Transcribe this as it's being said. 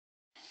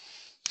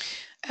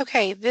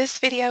Okay, this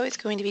video is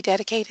going to be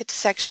dedicated to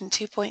section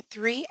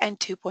 2.3 and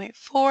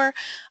 2.4.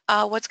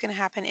 What's going to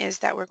happen is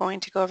that we're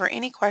going to go over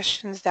any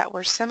questions that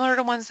were similar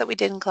to ones that we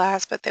did in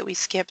class, but that we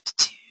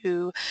skipped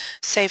to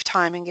save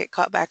time and get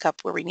caught back up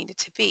where we needed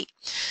to be.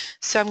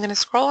 So I'm going to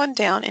scroll on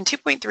down. In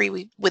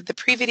 2.3, with the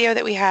pre-video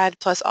that we had,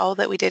 plus all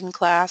that we did in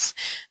class,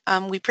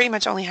 we pretty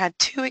much only had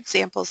 2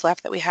 examples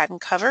left that we hadn't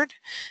covered,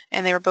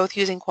 and they were both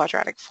using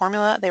quadratic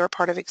formula. They were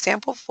part of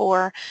example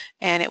 4,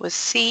 and it was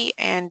C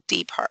and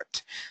D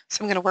part.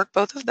 So I'm going to work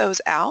both of those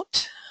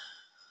out.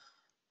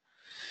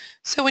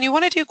 So when you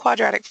want to do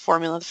quadratic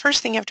formula, the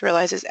first thing you have to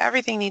realize is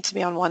everything needs to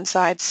be on one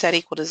side set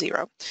equal to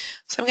 0.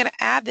 So I'm going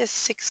to add this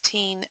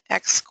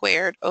 16x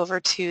squared over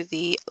to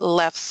the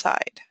left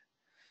side.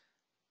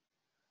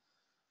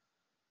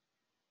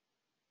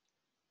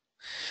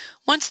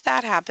 Once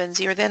that happens,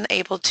 you're then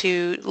able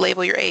to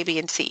label your A, B,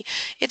 and C.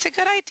 It's a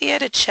good idea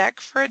to check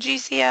for a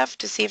GCF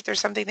to see if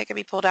there's something that can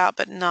be pulled out,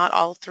 but not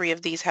all 3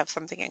 of these have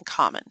something in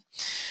common.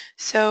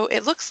 So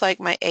it looks like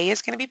my A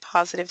is going to be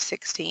positive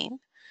 16.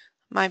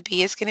 My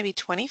B is going to be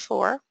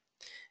 24,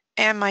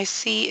 and my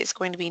C is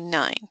going to be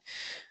 9.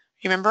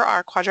 Remember,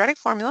 our quadratic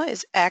formula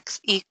is x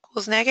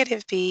equals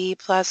negative b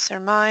plus or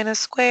minus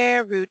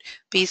square root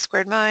b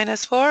squared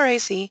minus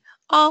 4ac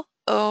all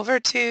over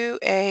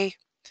 2a.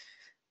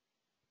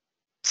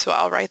 So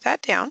I'll write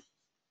that down.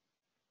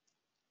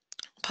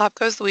 Pop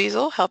goes the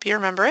weasel, help you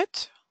remember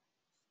it.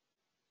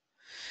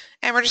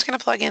 And we're just going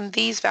to plug in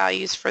these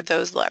values for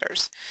those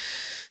letters.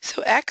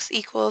 So x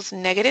equals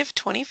negative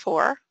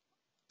 24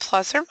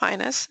 plus or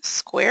minus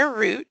square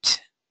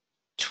root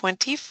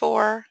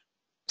 24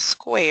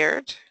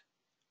 squared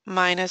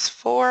minus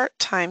 4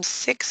 times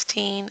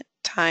 16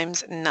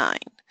 times 9,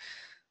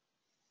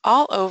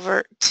 all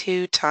over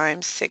 2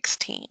 times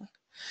 16.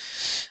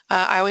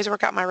 I always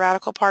work out my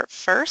radical part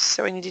first,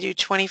 so I need to do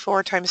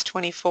 24 times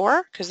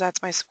 24 because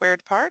that's my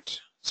squared part.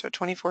 So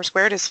 24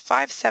 squared is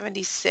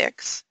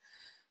 576.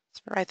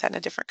 Let's write that in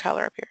a different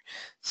color up here.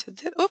 So,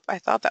 I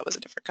thought that was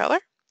a different color.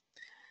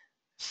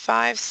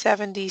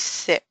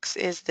 576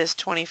 is this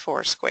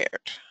 24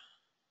 squared.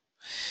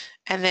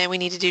 And then we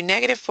need to do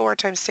negative 4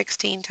 times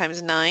 16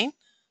 times 9.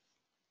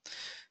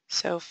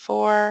 So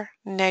 4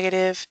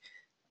 negative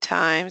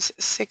times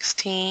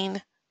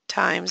 16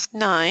 times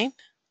 9.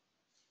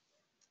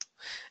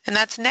 And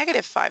that's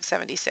negative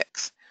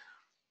 576.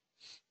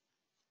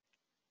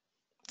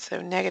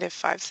 So negative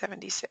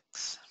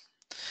 576.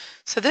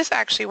 So this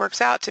actually works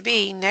out to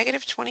be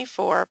negative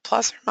 24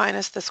 plus or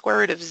minus the square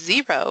root of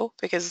 0,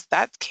 because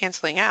that's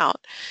canceling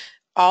out,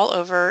 all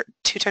over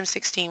 2 times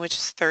 16, which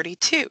is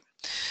 32.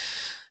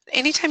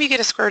 Anytime you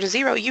get a square root of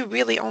 0, you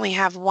really only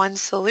have one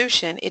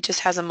solution. It just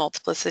has a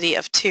multiplicity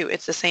of 2.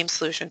 It's the same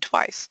solution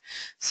twice.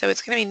 So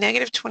it's going to be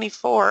negative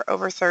 24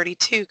 over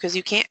 32, because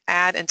you can't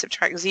add and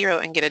subtract 0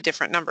 and get a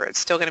different number. It's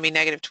still going to be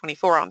negative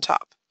 24 on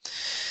top.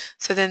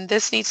 So then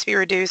this needs to be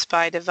reduced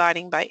by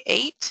dividing by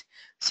 8.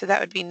 So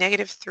that would be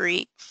negative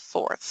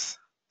 3/4.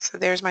 So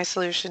there's my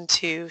solution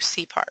to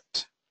C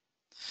part.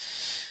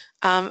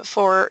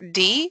 For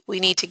D, we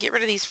need to get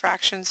rid of these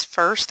fractions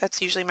first. That's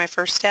usually my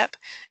first step,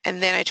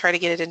 and then I try to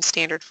get it in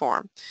standard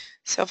form.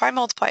 So if I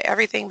multiply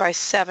everything by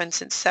 7,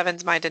 since 7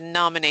 is my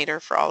denominator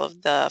for all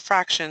of the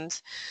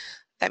fractions,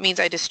 that means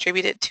I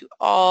distribute it to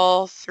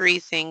all 3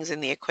 things in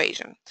the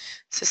equation.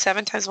 So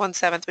 7 times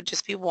 1/7 would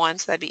just be 1,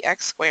 so that'd be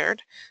x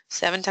squared.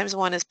 7 times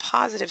 1 is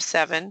positive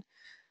 7.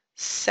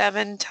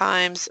 7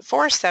 times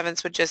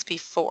 4/7 would just be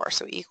 4,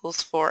 so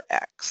equals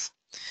 4x.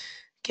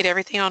 Get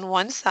everything on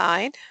one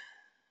side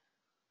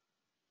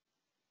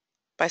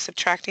by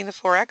subtracting the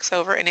 4x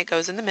over, and it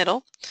goes in the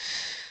middle.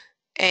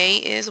 A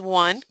is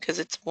 1, because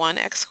it's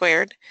 1x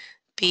squared.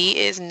 B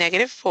is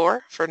negative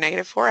 4 for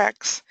negative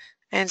 4x,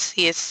 and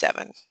C is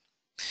 7.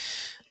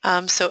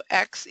 So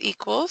x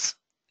equals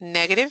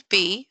negative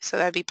b, so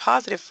that'd be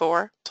positive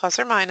 4 plus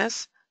or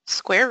minus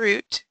square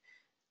root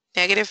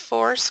negative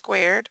 4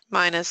 squared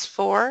minus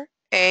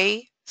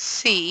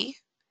 4ac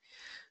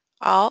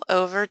all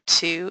over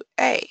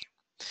 2a.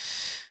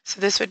 So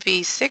this would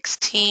be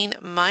 16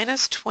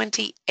 minus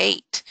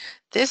 28.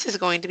 This is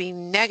going to be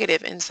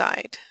negative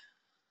inside.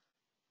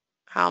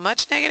 How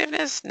much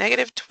negativeness?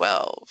 Negative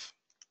 12.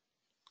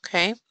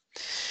 Okay.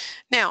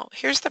 Now,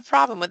 here's the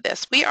problem with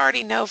this. We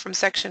already know from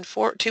section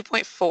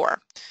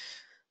 2.4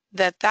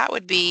 that that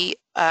would be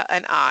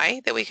an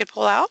I that we could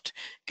pull out,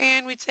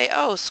 and we'd say,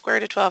 oh, square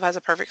root of 12 has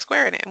a perfect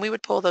square in it, and we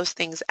would pull those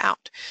things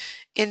out.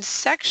 In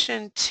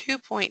section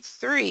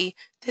 2.3,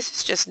 this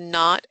is just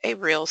not a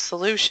real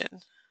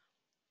solution.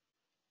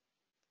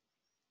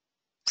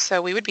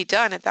 So we would be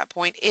done at that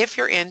point if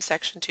you're in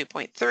section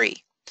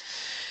 2.3.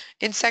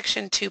 In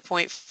section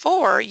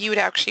 2.4, you would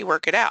actually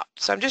work it out.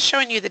 So I'm just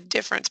showing you the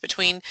difference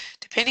between,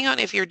 depending on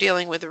if you're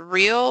dealing with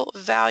real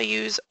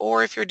values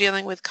or if you're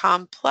dealing with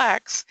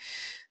complex,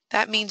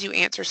 that means you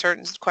answer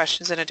certain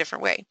questions in a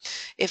different way.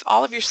 If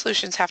all of your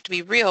solutions have to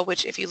be real,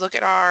 which if you look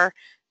at our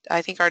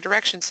I think our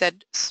direction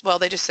said, well,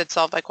 they just said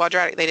solve by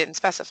quadratic. They didn't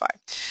specify.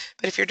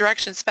 But if your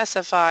directions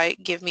specify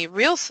give me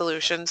real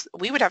solutions,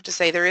 we would have to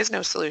say there is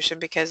no solution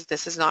because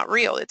this is not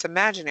real. It's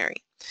imaginary.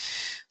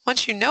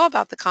 Once you know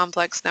about the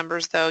complex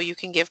numbers, though, you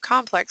can give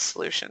complex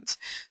solutions.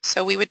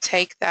 So we would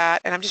take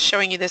that, and I'm just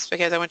showing you this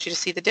because I want you to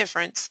see the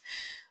difference.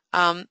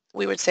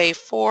 We would say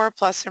 4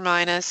 plus or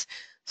minus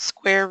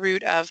square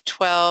root of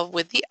 12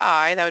 with the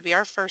I. That would be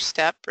our first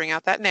step. Bring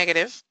out that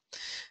negative.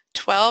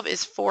 12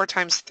 is 4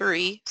 times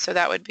 3, so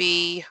that would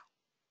be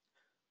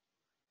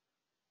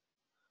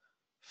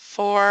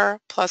 4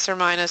 plus or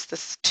minus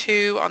this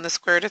 2 on the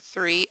square root of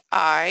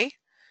 3i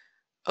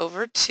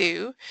over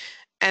 2.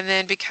 And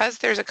then because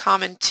there's a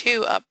common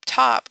 2 up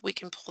top, we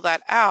can pull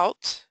that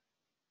out.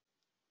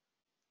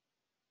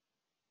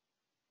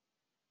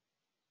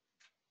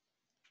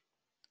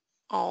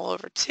 All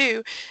over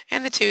 2,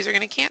 and the 2's are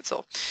going to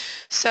cancel.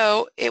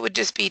 So it would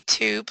just be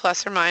 2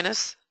 plus or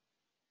minus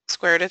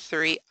square root of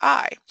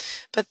 3i.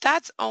 But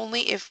that's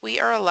only if we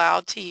are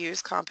allowed to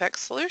use complex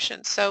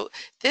solutions. So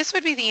this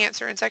would be the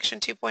answer in section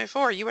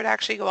 2.4. You would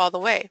actually go all the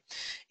way.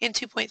 In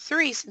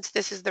 2.3, since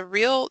this is the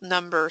real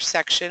number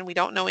section, we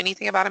don't know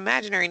anything about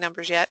imaginary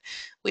numbers yet,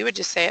 we would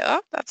just say,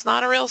 oh, that's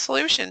not a real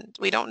solution.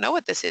 We don't know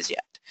what this is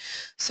yet.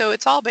 So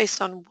it's all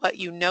based on what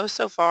you know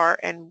so far,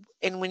 and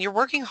when you're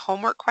working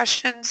homework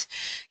questions,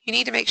 you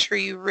need to make sure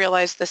you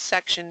realize the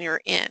section you're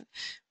in.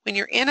 When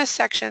you're in a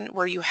section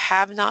where you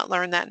have not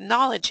learned that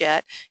knowledge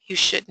yet, you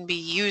shouldn't be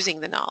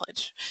using the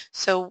knowledge.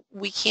 So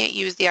we can't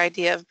use the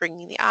idea of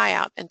bringing the I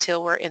out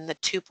until we're in the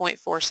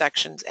 2.4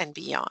 sections and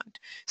beyond.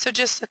 So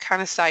just a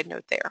kind of side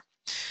note there.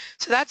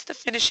 So that's the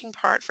finishing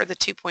part for the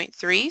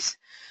 2.3s.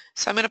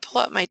 So I'm going to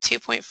pull up my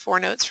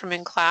 2.4 notes from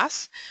in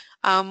class.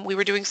 We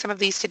were doing some of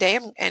these today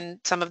and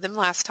some of them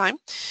last time.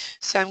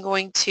 So I'm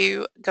going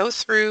to go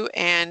through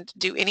and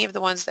do any of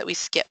the ones that we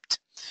skipped.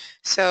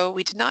 So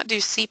we did not do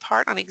C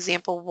part on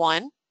example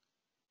 1.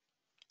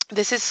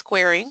 This is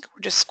squaring.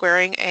 We're just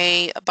squaring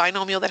a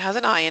binomial that has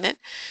an I in it.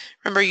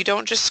 Remember, you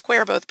don't just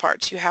square both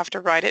parts. You have to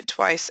write it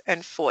twice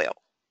and FOIL.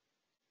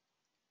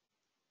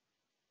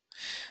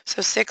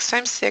 So 6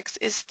 times 6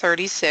 is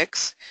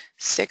 36.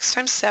 6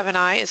 times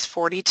 7i is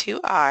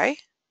 42i.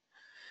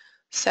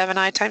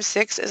 7i times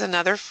 6 is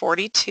another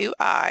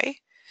 42i.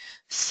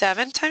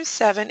 7 times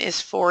 7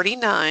 is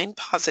 49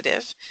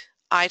 positive.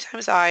 I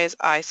times I is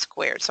I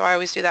squared. So I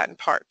always do that in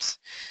parts.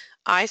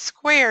 I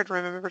squared,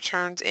 remember,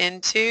 turns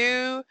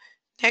into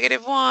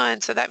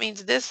 -1. So that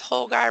means this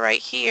whole guy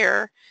right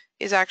here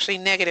is actually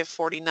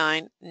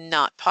 -49,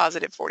 not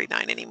positive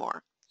 49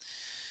 anymore.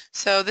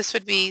 So this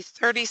would be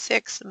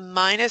 36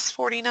 minus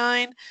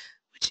 49,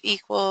 which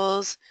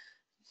equals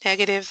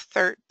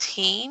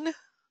 -13.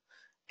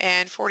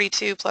 And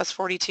 42 plus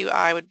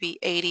 42i would be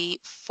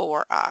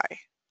 84i.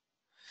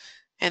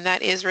 And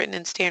that is written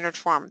in standard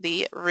form,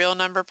 the real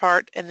number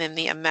part and then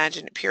the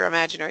pure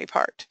imaginary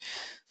part.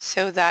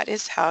 So that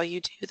is how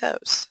you do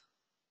those.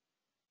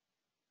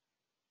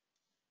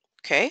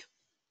 Okay.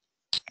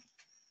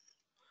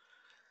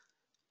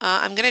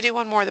 I'm going to do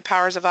one more, the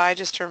powers of I,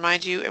 just to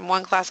remind you. In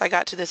one class I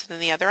got to this and in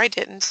the other I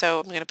didn't,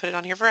 so I'm going to put it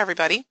on here for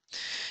everybody.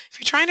 If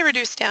you're trying to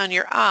reduce down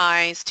your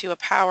i's to a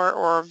power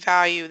or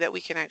value that we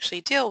can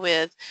actually deal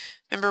with,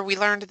 remember we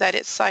learned that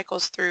it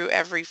cycles through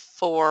every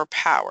 4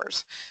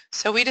 powers.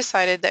 So we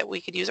decided that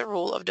we could use a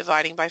rule of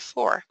dividing by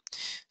 4.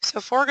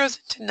 So 4 goes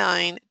into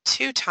 9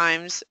 2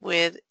 times,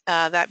 with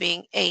that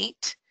being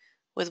 8.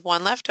 With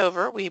 1 left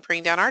over, we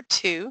bring down our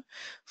 2.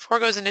 4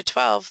 goes into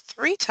 12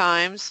 3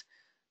 times.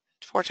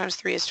 4 times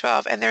 3 is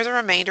 12, and there's a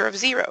remainder of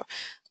 0.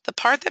 The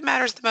part that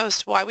matters the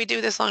most, why we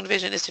do this long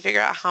division, is to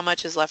figure out how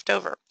much is left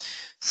over.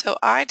 So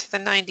I to the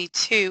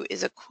 92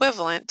 is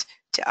equivalent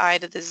to I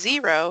to the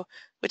 0,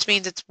 which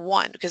means it's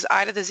 1, because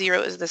I to the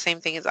 0 is the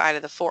same thing as I to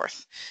the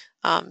 4th.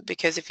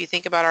 Because if you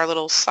think about our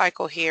little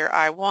cycle here,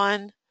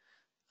 I1,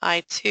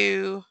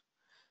 I2,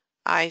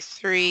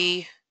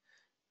 I3,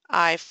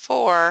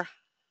 I4,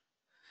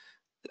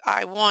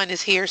 I1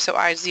 is here, so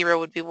I0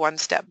 would be 1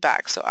 step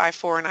back. So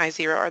I4 and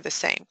I0 are the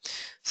same.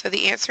 So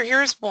the answer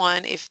here is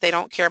 1 if they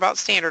don't care about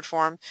standard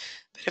form.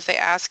 But if they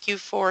ask you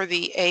for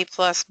the A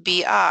plus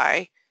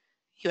BI,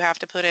 you have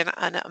to put in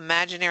an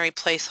imaginary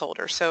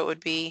placeholder. So it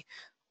would be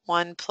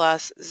 1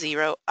 plus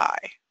 0i.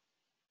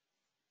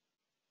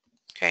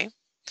 Okay.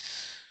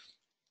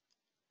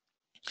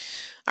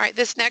 All right,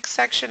 this next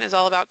section is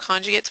all about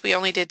conjugates. We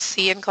only did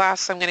C in class,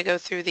 so I'm going to go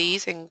through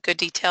these in good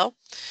detail.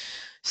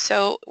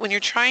 So when you're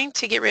trying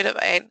to get rid of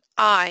an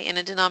I in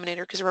a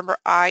denominator, because remember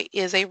I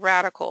is a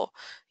radical,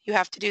 you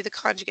have to do the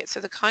conjugate. So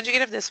the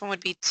conjugate of this one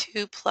would be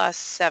 2 plus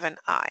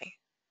 7i.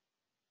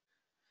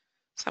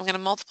 So I'm going to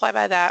multiply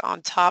by that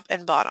on top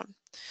and bottom.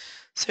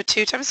 So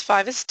 2 times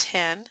 5 is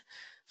 10.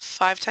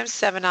 5 times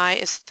 7i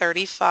is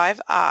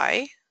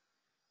 35i.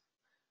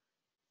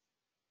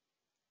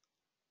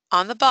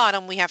 On the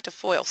bottom we have to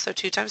FOIL. So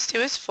 2 times 2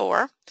 is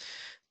 4.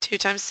 2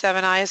 times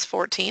 7i is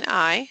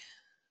 14i.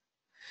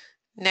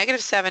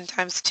 -7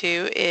 times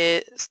 2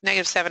 is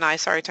 -7i,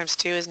 sorry, times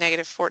 2 is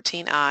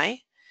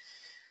 -14i.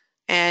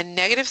 And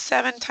negative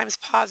 7 times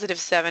positive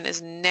 7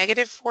 is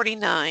negative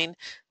 49,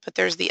 but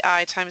there's the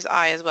I times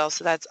I as well,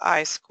 so that's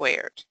I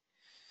squared.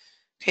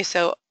 Okay,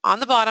 so on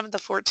the bottom, the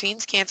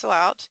 14s cancel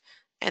out,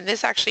 and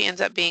this actually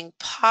ends up being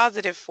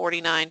positive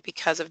 49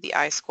 because of the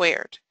I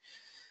squared.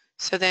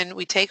 So then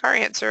we take our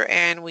answer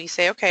and we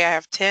say, okay, I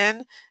have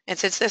 10, and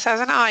since this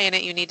has an I in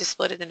it, you need to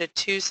split it into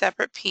two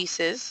separate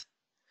pieces,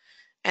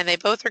 and they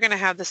both are going to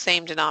have the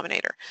same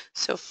denominator.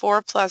 So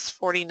 4 plus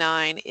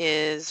 49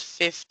 is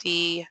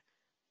 53.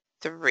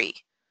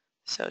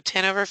 So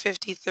 10 over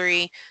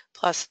 53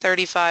 plus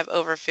 35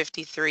 over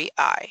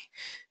 53i.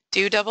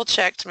 Do double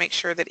check to make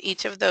sure that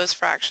each of those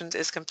fractions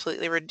is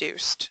completely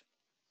reduced.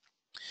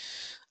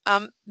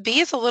 B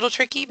is a little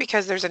tricky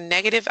because there's a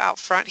negative out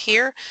front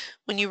here.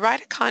 When you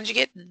write a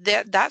conjugate,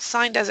 that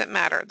sign doesn't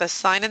matter. The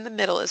sign in the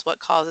middle is what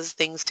causes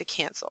things to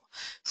cancel.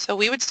 So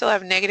we would still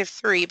have negative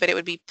 3, but it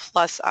would be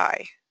plus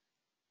I.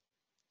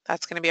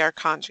 That's going to be our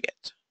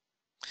conjugate.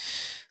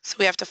 So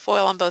we have to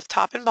FOIL on both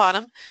top and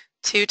bottom.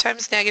 2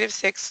 times negative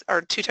 6,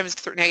 or 2 times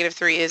negative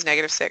 3 is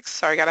negative 6.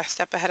 Sorry, I got a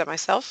step ahead of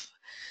myself.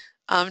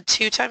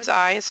 2 times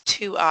I is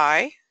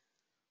 2i.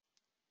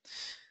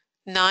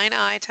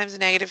 9i times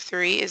negative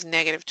 3 is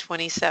negative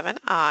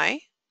 27i.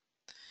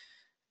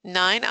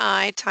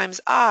 9i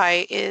times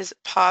I is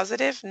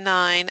positive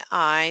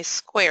 9i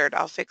squared.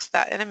 I'll fix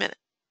that in a minute.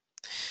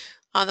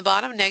 On the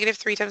bottom, negative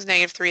 3 times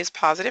negative 3 is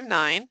positive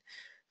 9.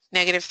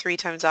 Negative 3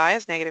 times I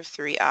is negative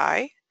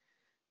 3i.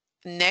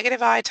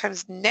 Negative I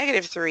times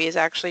negative 3 is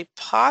actually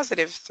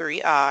positive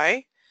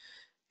 3i.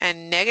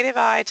 And negative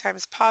I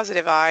times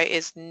positive I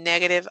is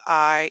negative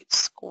I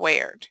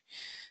squared.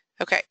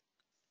 Okay.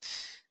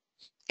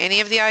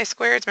 Any of the I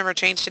squareds, remember,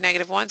 change to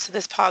negative 1, so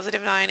this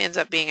positive 9 ends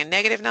up being a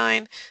negative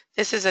 9.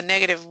 This is a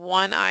negative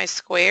 1i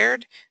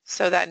squared,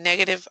 so that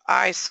negative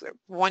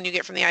 1 you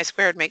get from the I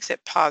squared makes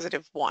it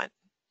positive 1.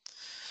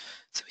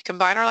 So we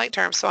combine our like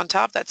terms. So on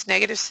top, that's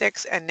negative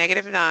 6 and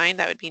negative 9.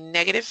 That would be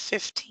negative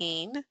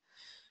 15.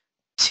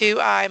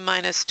 2i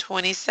minus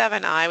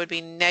 27i would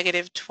be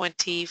negative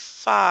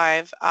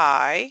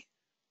 25i.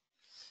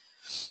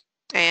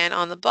 And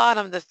on the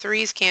bottom, the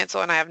 3's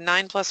cancel, and I have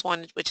 9 plus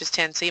 1, which is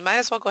 10. So you might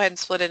as well go ahead and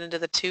split it into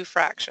the two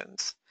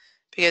fractions,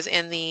 because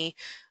in the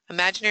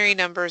imaginary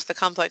numbers, the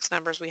complex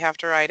numbers, we have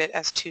to write it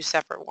as two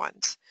separate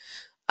ones.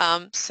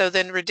 So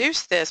then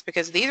reduce this,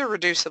 because these are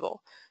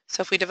reducible.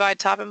 So if we divide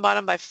top and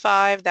bottom by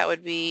 5, that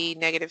would be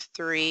negative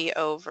 3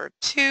 over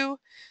 2,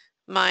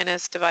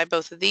 minus, divide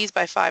both of these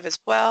by 5 as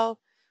well,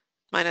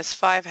 minus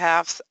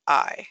 5/2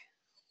 I.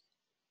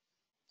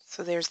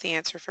 So there's the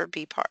answer for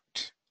B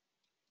part.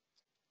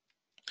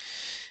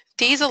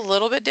 D is a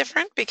little bit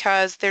different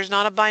because there's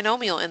not a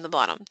binomial in the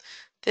bottom.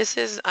 This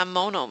is a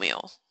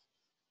monomial,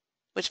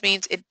 which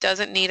means it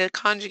doesn't need a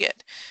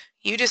conjugate.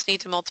 You just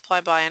need to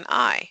multiply by an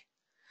I.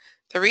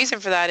 The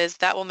reason for that is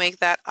that will make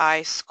that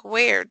I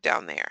squared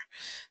down there.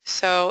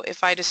 So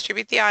if I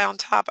distribute the I on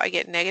top, I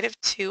get negative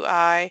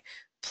 2I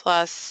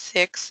plus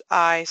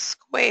 6I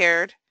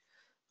squared.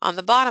 On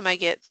the bottom, I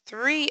get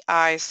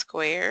 3I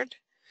squared.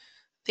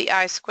 The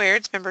I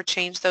squareds, remember,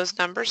 change those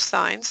number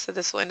signs, so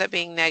this will end up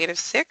being negative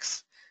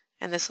 6,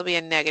 and this will be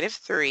a negative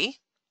 3.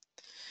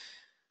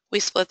 We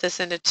split this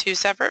into two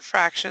separate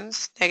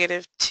fractions,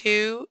 negative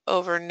 2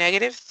 over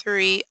negative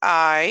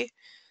 3I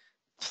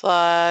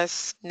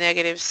plus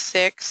negative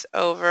 6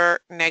 over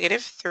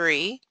negative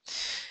 3.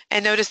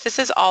 And notice this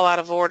is all out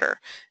of order.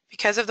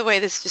 Because of the way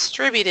this is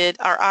distributed,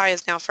 our I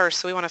is now first,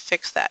 so we want to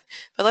fix that.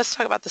 But let's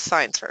talk about the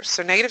signs first.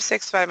 So negative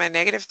 6 divided by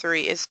negative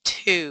 3 is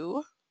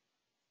 2.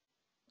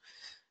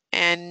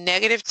 And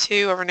negative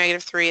 2 over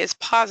negative 3 is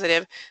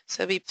positive,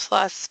 so it'll be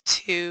plus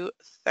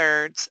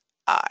 2/3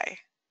 I.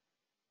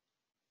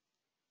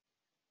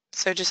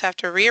 So just have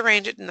to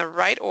rearrange it in the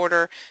right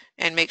order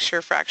and make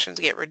sure fractions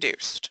get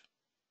reduced.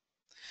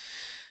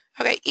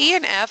 Okay, E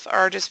and F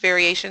are just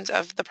variations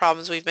of the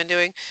problems we've been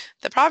doing.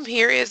 The problem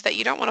here is that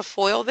you don't want to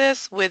FOIL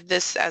this with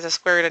this as a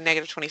square root of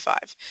negative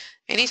 25.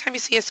 Anytime you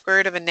see a square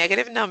root of a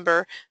negative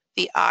number,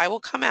 the I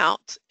will come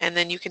out, and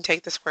then you can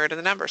take the square root of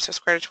the number. So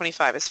square root of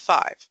 25 is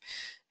 5.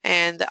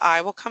 And the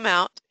I will come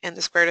out, and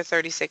the square root of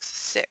 36 is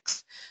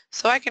 6.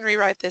 So I can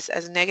rewrite this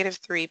as negative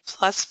 3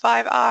 plus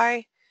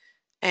 5I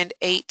and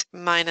 8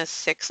 minus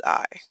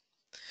 6I.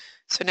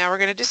 So now we're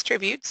going to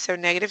distribute. So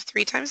negative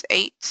 3 times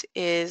 8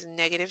 is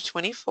negative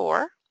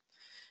 24.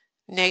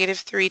 Negative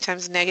 3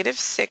 times negative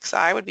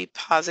 6I would be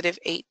positive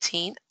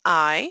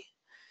 18I.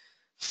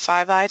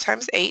 5I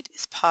times 8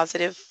 is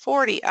positive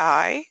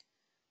 40I.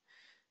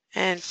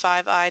 And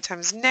 5I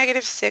times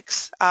negative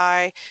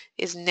 6I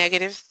is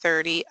negative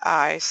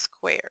 30I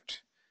squared.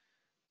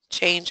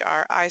 Change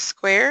our I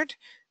squared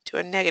to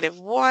a negative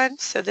 1,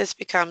 so this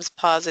becomes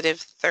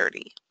positive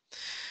 30.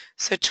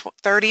 So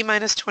 30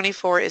 minus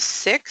 24 is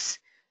 6.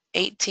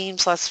 18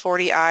 plus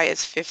 40I is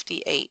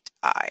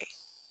 58I.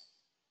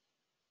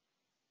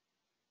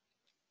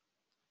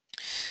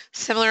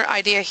 Similar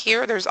idea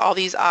here. There's all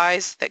these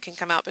I's that can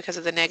come out because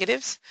of the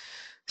negatives.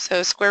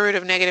 So square root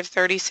of negative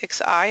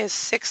 36I is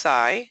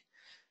 6I.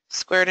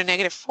 Square root of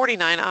negative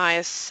 49I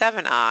is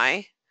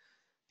 7I.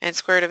 and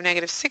square root of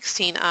negative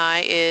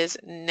 16i is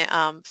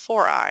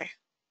 4i.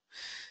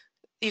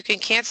 You can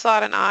cancel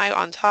out an I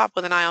on top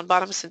with an I on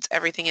bottom since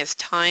everything is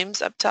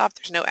times up top.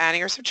 There's no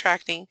adding or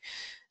subtracting.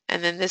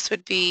 And then this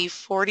would be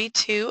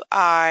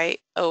 42i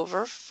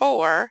over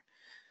 4.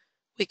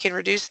 We can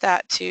reduce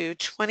that to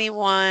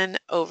 21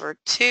 over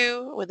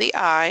 2 with the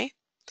I.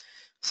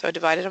 So I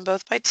divided them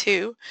both by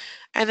 2.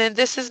 And then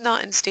this is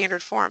not in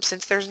standard form.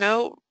 Since there's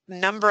no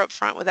number up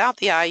front without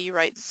the I, you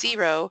write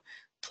 0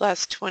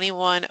 plus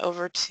 21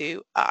 over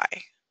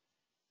 2i.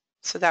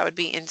 So that would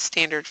be in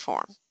standard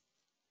form.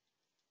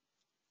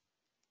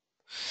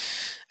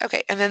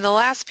 Okay, and then the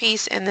last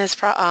piece in this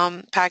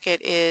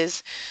packet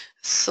is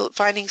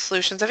finding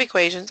solutions of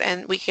equations,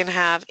 and we can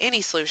have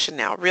any solution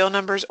now, real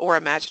numbers or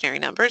imaginary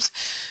numbers.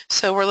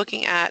 So we're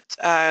looking at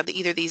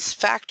either these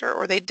factor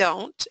or they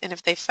don't, and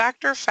if they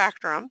factor,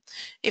 factor them.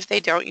 If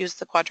they don't, use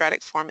the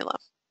quadratic formula.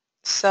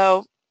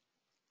 So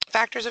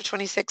factors of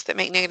 26 that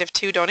make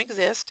 -2 don't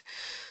exist,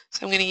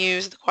 so I'm going to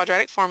use the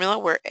quadratic formula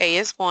where A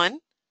is 1,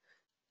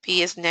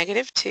 B is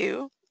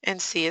 -2, and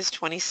C is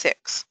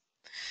 26.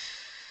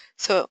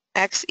 So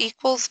x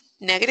equals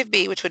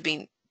 -b, which would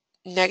be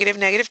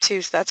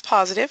 -2, so that's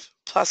positive,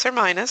 plus or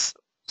minus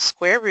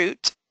square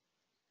root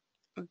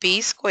b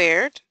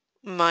squared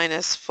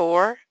minus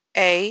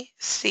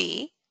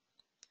 4ac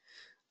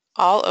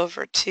all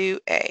over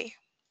 2a.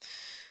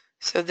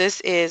 So this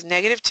is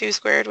 -2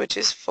 squared, which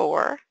is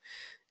 4,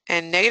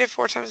 and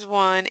 -4 times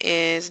 1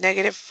 is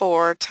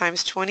 -4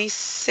 times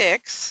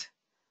 26.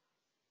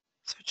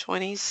 So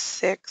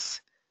 26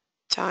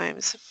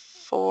 times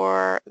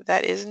 4,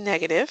 that is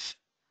negative,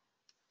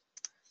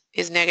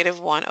 is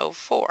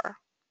 -104.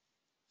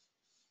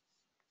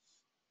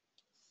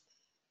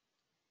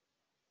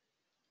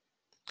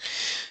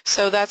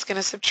 So that's going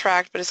to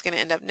subtract, but it's going to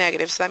end up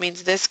negative. So that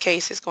means this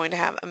case is going to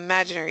have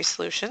imaginary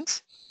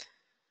solutions.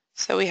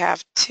 So we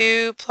have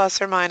 2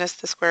 plus or minus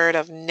the square root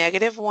of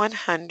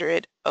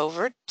 -100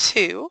 over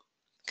 2,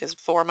 because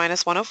 4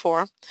 minus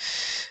 104.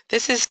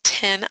 This is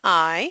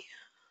 10i,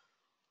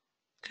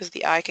 because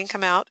the I can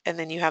come out, and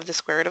then you have the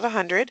square root of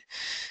 100.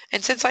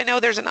 And since I know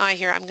there's an I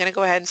here, I'm going to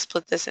go ahead and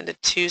split this into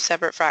 2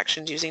 separate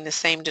fractions using the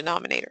same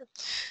denominator.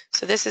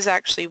 So this is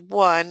actually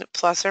 1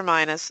 plus or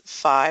minus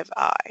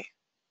 5i.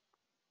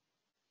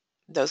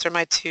 Those are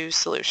my 2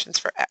 solutions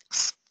for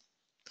x.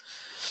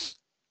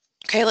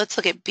 Okay, let's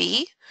look at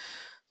b.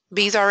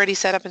 B's already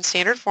set up in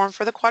standard form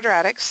for the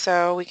quadratics,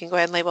 so we can go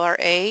ahead and label our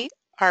A,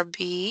 our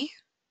B,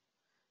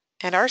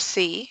 and our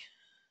C.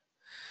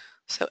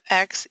 So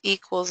x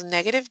equals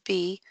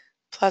 -b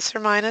plus or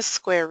minus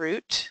square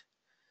root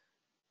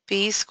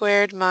b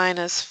squared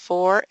minus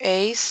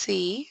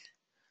 4ac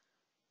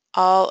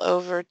all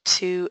over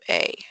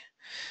 2a.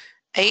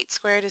 8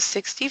 squared is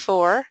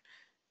 64,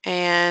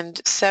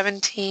 and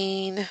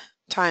 17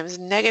 times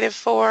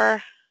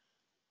 -4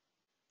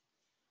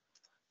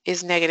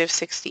 is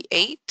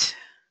 -68.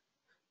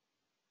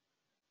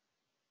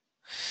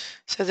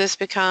 So this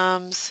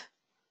becomes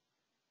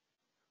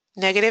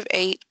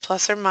 -8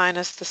 plus or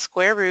minus the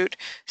square root.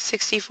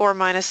 64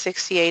 minus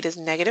 68 is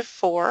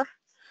 -4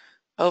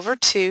 over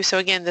 2. So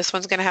again, this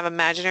one's going to have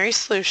imaginary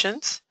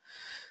solutions.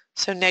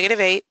 So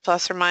 -8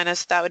 plus or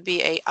minus, that would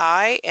be a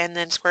I, and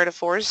then square root of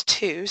 4 is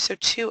 2, so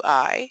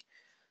 2i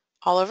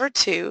all over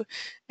 2.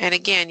 And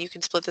again, you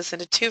can split this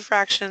into 2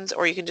 fractions,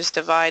 or you can just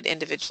divide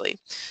individually.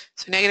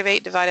 So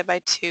 -8 divided by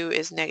 2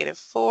 is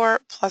 -4,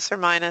 plus or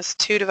minus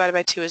 2 divided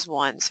by 2 is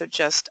 1, so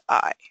just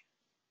I.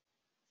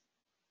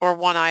 Or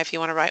 1i if you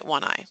want to write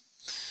 1i.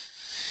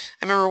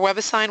 I remember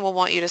WebAssign will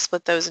want you to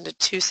split those into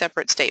 2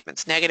 separate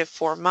statements,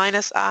 -4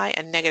 minus I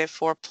and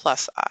 -4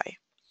 plus I.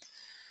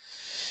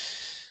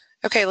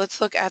 Okay,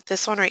 let's look at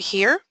this one right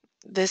here.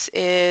 This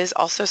is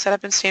also set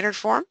up in standard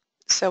form.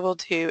 So we'll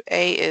do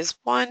A is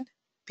 1,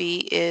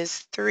 B is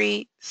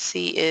 3,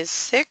 C is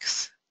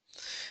 6.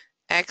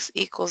 X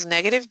equals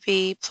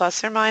 -b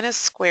plus or minus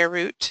square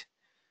root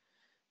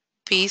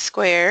b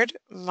squared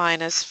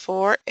minus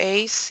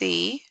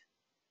 4ac,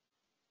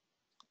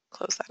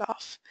 close that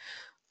off,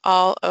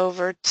 all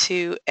over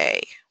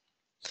 2a.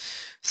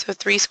 So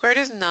 3 squared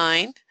is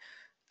 9.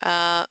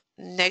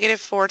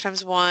 -4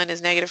 times 1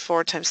 is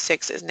 -4 times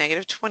 6 is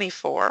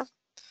 -24.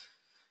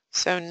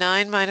 So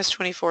 9 minus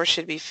 24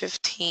 should be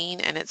 15,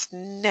 and it's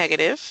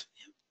negative.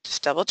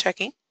 Just double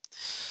checking.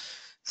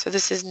 So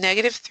this is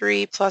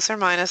 -3 plus or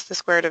minus the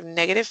square root of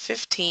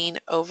 -15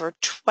 over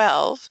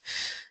 12.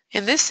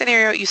 In this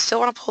scenario, you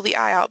still want to pull the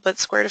I out, but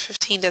square root of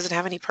 15 doesn't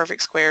have any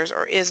perfect squares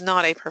or is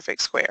not a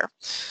perfect square.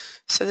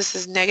 So this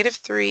is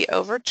 -3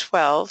 over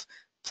 12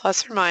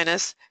 plus or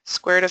minus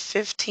square root of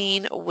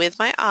 15 with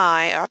my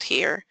I out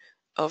here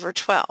over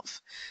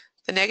 12.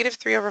 The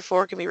 -3 over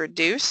 4 can be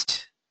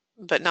reduced,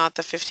 but not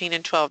the 15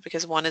 and 12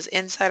 because one is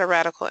inside a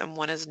radical and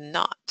one is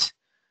not.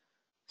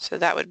 So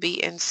that would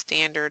be in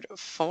standard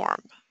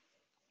form.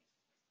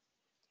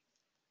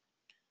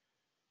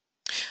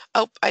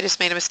 Oh, I just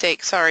made a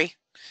mistake, sorry.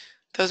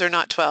 Those are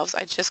not 12s,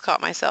 I just caught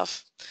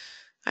myself.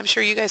 I'm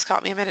sure you guys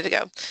caught me a minute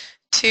ago.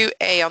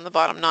 2a on the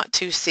bottom, not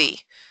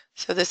 2c.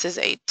 So this is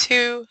a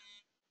 2,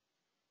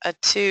 a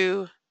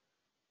 2,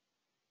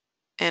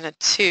 and a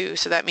 2,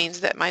 so that means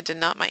that my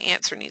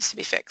answer needs to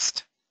be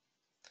fixed.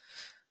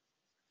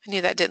 I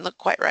knew that didn't look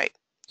quite right.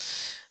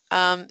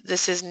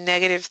 This is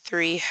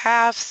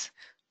 -3/2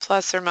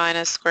 plus or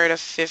minus square root of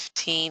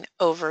 15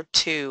 over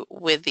 2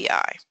 with the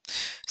I.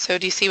 So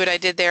do you see what I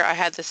did there? I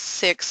had the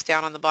 6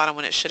 down on the bottom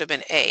when it should have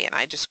been A, and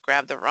I just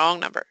grabbed the wrong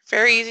number.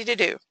 Very easy to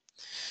do.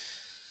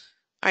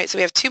 All right, so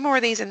we have 2 more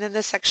of these, and then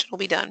this section will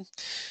be done.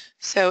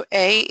 So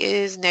A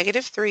is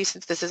 -3,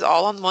 since this is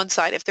all on one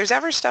side. If there's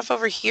ever stuff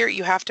over here,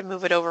 you have to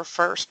move it over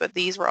first, but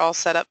these were all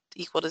set up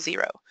equal to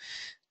 0.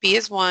 B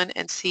is 1,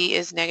 and C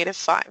is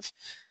 -5.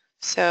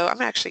 So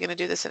I'm actually going to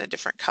do this in a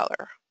different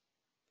color.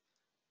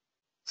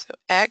 So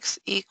x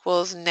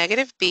equals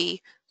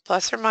 -b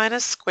plus or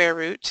minus square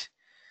root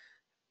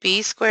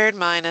b squared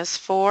minus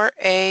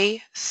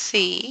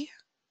 4ac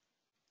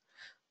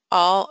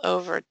all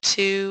over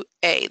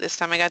 2a. This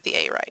time I got the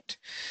a right.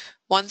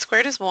 1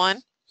 squared is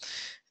 1.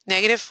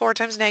 -4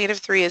 times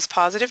 -3 is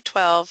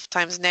 +12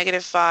 times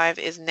 -5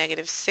 is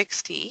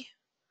 -60.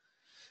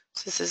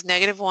 So this is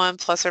 -1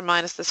 plus or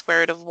minus the square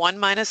root of 1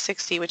 minus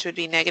 60, which would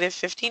be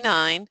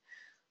 -59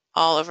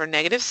 all over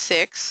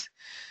 -6.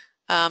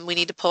 We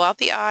need to pull out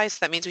the I, so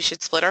that means we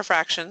should split our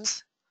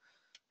fractions.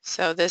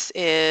 So this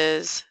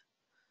is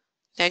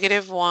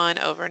 -1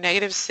 over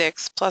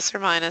 -6 plus or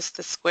minus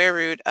the square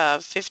root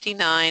of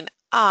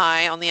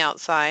 59I on the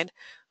outside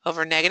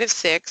over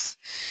 -6.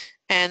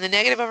 And the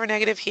negative over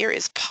negative here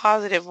is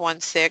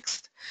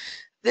 +1/6.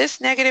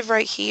 This negative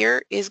right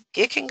here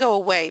it can go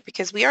away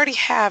because we already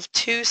have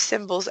 2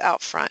 symbols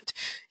out front.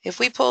 If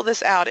we pull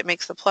this out, it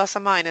makes the plus a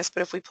minus,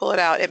 but if we pull it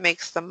out, it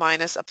makes the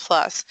minus a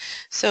plus.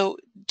 So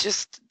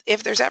just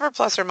if there's ever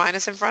plus or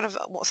minus in front of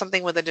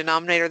something with a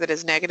denominator that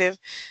is negative,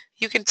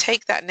 you can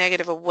take that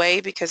negative away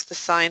because the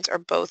signs are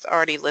both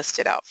already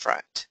listed out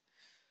front.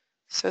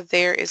 So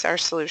there is our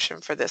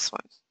solution for this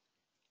one.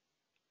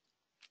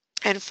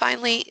 And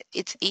finally,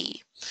 it's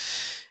E.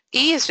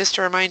 E is just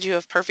to remind you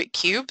of perfect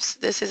cubes.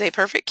 This is a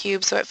perfect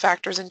cube, so it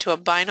factors into a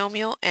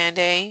binomial and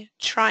a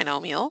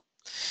trinomial.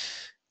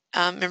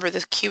 Remember,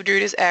 the cubed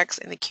root is x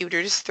and the cubed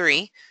root is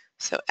 3.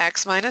 So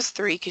x minus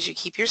 3, because you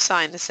keep your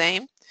sign the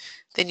same.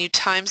 Then you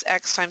times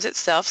x times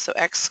itself, so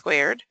x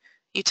squared.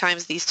 You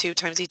times these two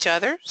times each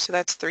other, so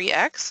that's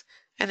 3x.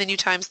 And then you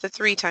times the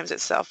 3 times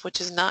itself,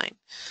 which is 9.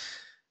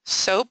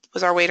 SOAP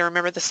was our way to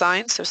remember the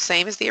sign, so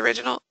same as the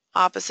original,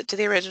 opposite to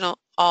the original,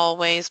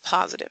 always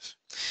positive.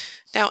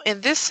 Now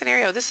in this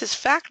scenario, this is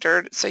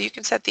factored, so you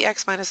can set the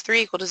x minus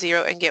 3 equal to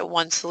 0 and get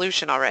one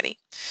solution already.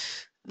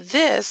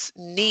 This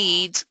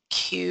needs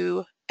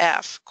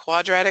QF,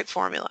 quadratic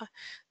formula.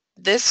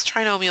 This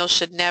trinomial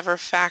should never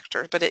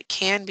factor, but it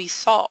can be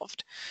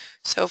solved.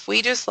 So if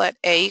we just let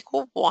a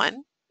equal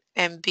 1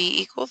 and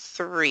b equal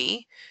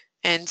 3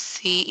 and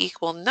c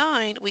equal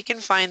 9, we can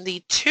find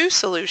the 2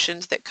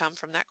 solutions that come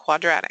from that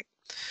quadratic.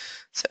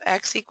 So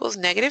x equals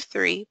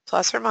 -3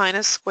 plus or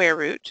minus square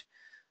root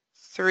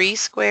 3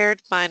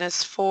 squared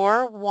minus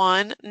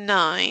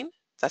 419,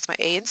 that's my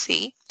a and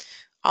c,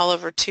 all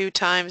over 2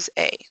 times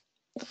a,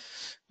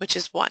 which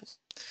is 1.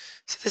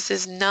 So this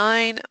is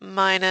 9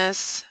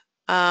 minus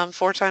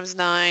 4 times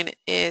 9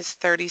 is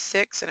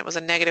 36, and it was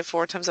a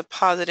 -4 times a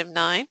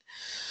 +9.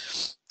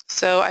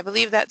 So I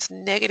believe that's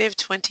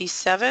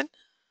 -27.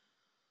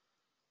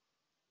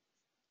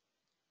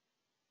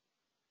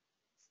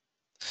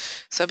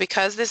 So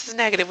because this is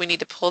negative, we need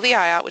to pull the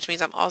I out, which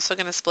means I'm also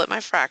going to split my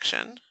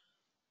fraction.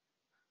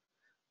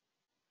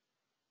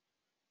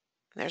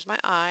 There's my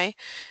I.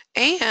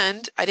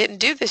 And I didn't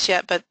do this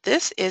yet, but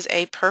this is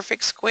a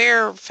perfect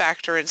square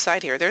factor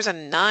inside here. There's a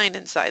 9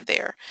 inside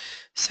there.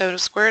 So the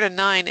square root of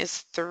 9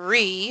 is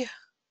 3,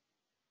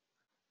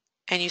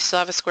 and you still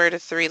have a square root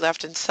of 3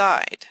 left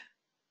inside.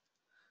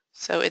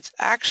 So it's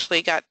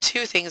actually got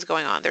 2 things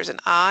going on. There's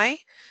an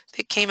I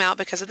that came out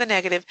because of the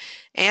negative,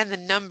 and the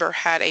number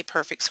had a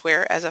perfect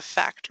square as a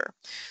factor.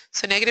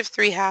 So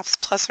 -3/2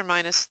 plus or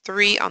minus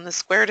 3 on the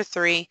square root of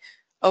 3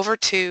 over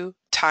 2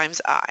 times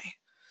I.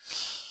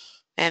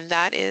 And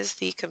that is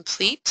the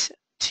complete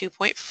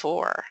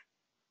 2.4.